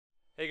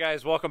Hey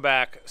guys, welcome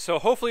back. So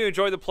hopefully you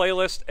enjoyed the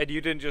playlist and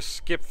you didn't just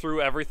skip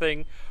through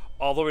everything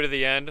all the way to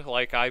the end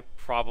like I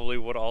probably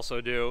would also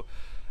do.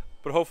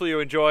 But hopefully you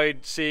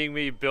enjoyed seeing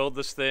me build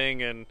this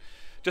thing and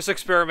just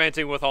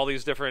experimenting with all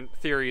these different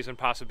theories and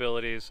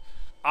possibilities.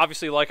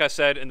 Obviously, like I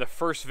said in the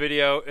first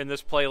video in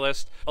this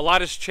playlist, a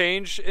lot has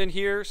changed in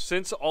here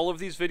since all of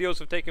these videos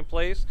have taken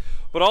place,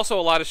 but also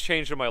a lot has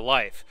changed in my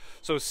life.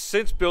 So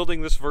since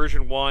building this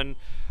version 1,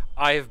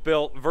 I have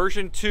built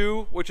version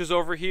 2, which is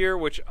over here,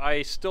 which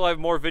I still have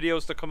more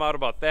videos to come out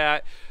about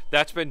that.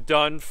 That's been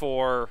done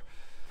for,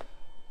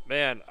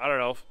 man, I don't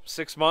know,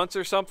 6 months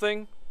or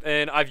something.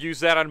 And I've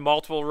used that on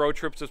multiple road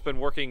trips. It's been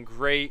working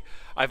great.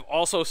 I've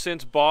also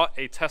since bought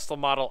a Tesla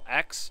Model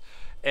X,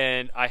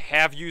 and I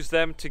have used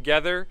them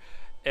together.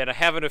 And I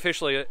haven't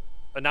officially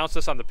announced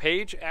this on the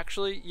page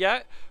actually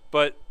yet,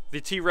 but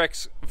the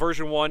T-Rex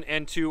version 1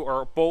 and 2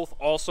 are both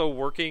also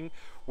working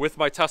with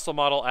my Tesla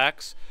Model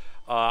X.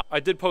 I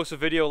did post a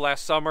video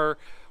last summer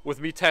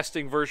with me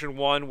testing version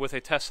 1 with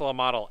a Tesla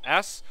Model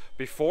S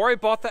before I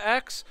bought the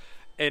X,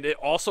 and it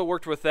also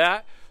worked with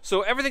that.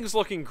 So everything's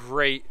looking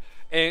great.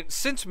 And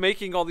since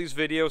making all these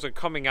videos and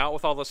coming out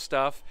with all this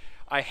stuff,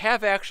 I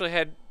have actually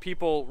had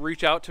people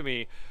reach out to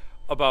me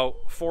about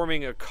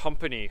forming a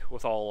company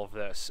with all of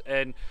this.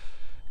 And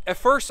at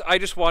first, I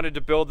just wanted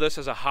to build this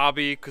as a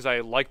hobby because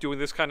I like doing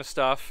this kind of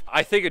stuff.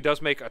 I think it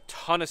does make a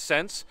ton of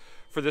sense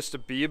for this to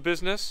be a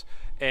business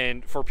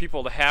and for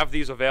people to have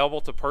these available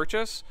to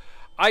purchase.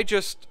 I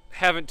just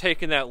haven't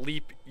taken that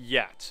leap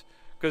yet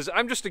because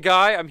I'm just a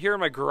guy. I'm here in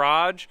my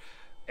garage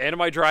and in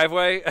my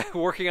driveway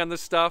working on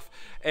this stuff,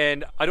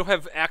 and I don't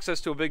have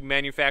access to a big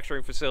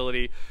manufacturing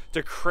facility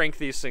to crank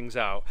these things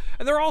out.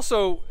 And they're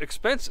also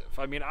expensive.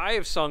 I mean, I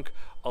have sunk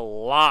a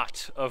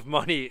lot of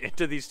money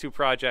into these two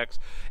projects,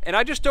 and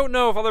I just don't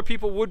know if other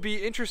people would be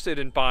interested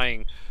in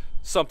buying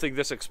something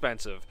this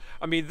expensive.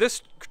 I mean,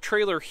 this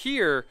trailer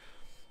here,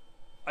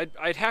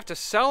 I'd have to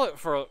sell it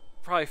for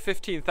probably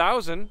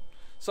 $15,000,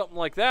 something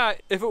like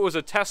that. If it was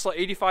a Tesla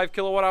 85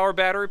 kilowatt hour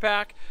battery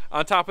pack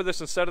on top of this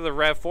instead of the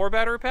Rav4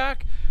 battery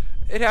pack,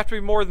 it'd have to be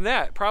more than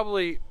that,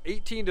 probably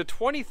 $18,000 to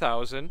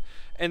 $20,000.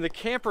 And the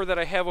camper that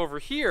I have over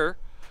here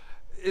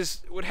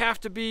would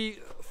have to be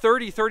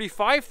 $30,000,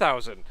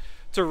 $35,000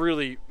 to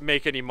really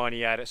make any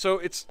money at it. So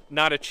it's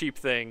not a cheap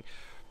thing.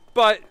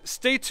 But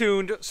stay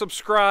tuned,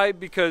 subscribe,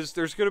 because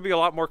there's going to be a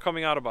lot more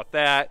coming out about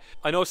that.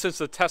 I know since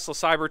the Tesla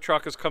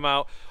Cybertruck has come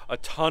out, a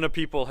ton of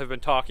people have been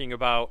talking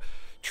about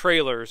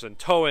trailers and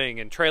towing,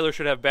 and trailers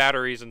should have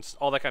batteries and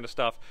all that kind of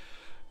stuff.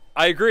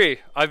 I agree.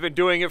 I've been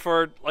doing it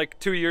for like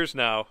 2 years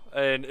now,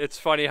 and it's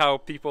funny how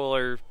people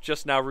are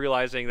just now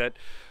realizing that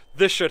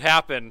this should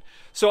happen.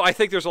 So I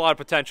think there's a lot of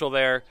potential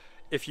there.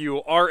 If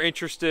you are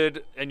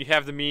interested and you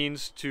have the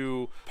means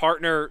to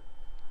partner,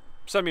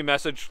 send me a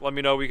message, let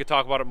me know, we could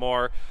talk about it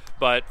more.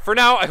 But for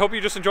now, I hope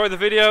you just enjoyed the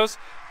videos.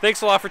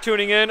 Thanks a lot for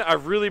tuning in. I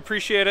really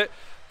appreciate it.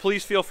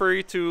 Please feel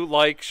free to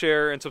like,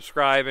 share, and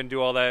subscribe and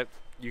do all that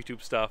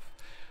YouTube stuff.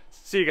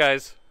 See you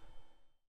guys.